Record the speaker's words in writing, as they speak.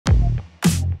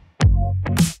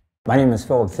My name is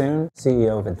Phillip Thune,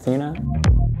 CEO of Adthena.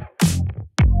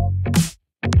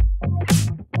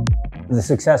 The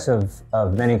success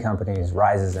of many companies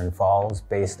rises and falls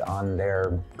based on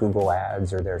their Google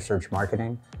ads or their search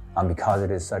marketing because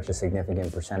it is such a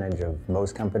significant percentage of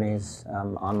most companies'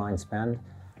 online spend.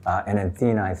 And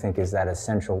Adthena, I think, is that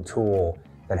essential tool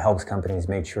that helps companies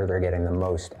make sure they're getting the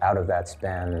most out of that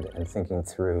spend and thinking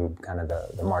through kind of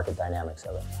the market dynamics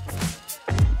of it.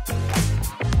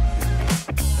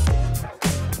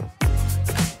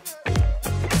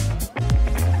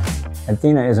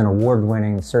 Adthena is an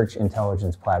award-winning search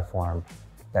intelligence platform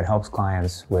that helps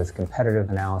clients with competitive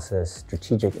analysis,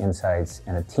 strategic insights,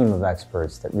 and a team of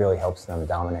experts that really helps them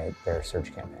dominate their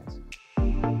search campaigns.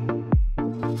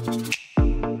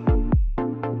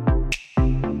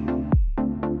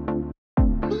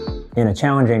 In a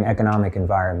challenging economic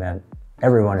environment,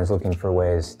 everyone is looking for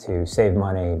ways to save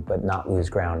money but not lose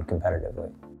ground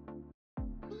competitively.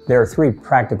 There are three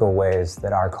practical ways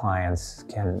that our clients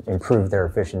can improve their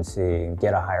efficiency and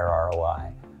get a higher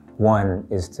ROI. One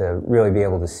is to really be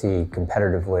able to see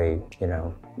competitively,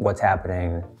 what's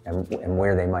happening and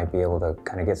where they might be able to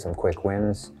kind of get some quick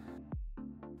wins.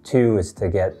 Two is to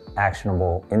get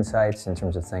actionable insights in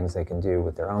terms of things they can do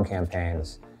with their own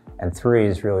campaigns. And three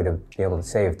is really to be able to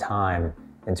save time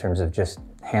in terms of just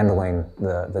handling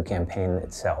the campaign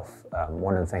itself.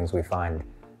 One of the things we find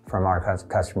from our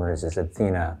customers is that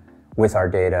Adthena, with our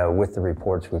data, with the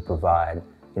reports we provide,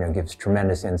 gives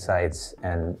tremendous insights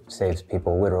and saves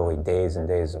people literally days and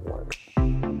days of work.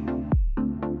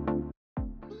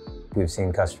 We've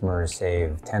seen customers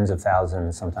save tens of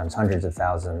thousands, sometimes hundreds of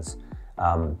thousands,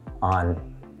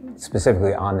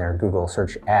 specifically on their Google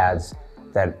search ads.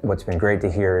 That what's been great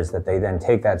to hear is that they then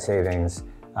take that savings,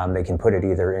 they can put it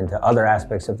either into other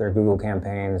aspects of their Google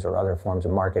campaigns or other forms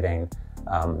of marketing,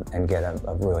 and get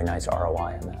a really nice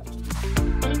ROI on that.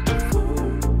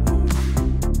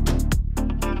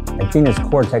 Adthena's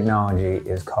core technology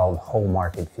is called Whole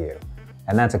Market View,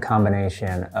 and that's a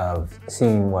combination of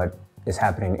seeing what is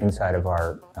happening inside of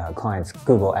our clients'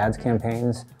 Google Ads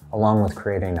campaigns, along with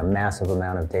creating a massive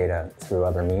amount of data through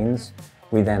other means.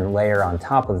 We then layer on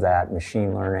top of that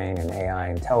machine learning and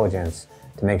AI intelligence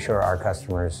to make sure our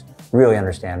customers really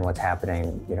understand what's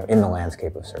happening in the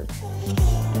landscape of search.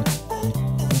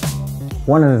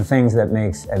 One of the things that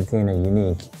makes Adthena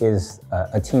unique is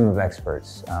a team of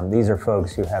experts. These are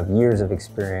folks who have years of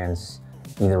experience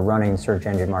either running search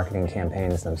engine marketing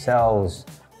campaigns themselves,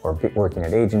 or working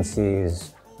at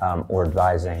agencies, or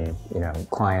advising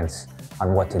clients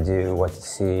on what to do, what to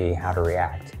see, how to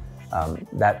react.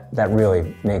 That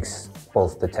really makes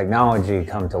both the technology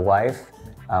come to life,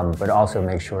 but also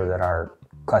make sure that our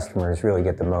customers really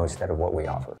get the most out of what we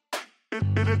offer.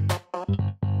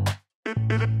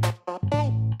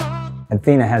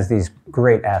 Adthena has these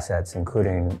great assets,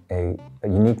 including a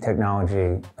unique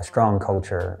technology, a strong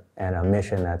culture, and a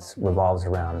mission that revolves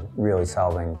around really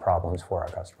solving problems for our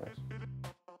customers.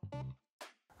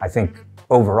 I think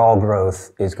overall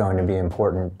growth is going to be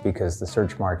important because the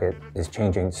search market is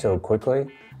changing so quickly.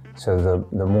 So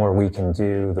the more we can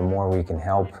do, the more we can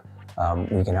help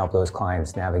those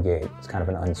clients navigate. It's kind of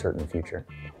an uncertain future.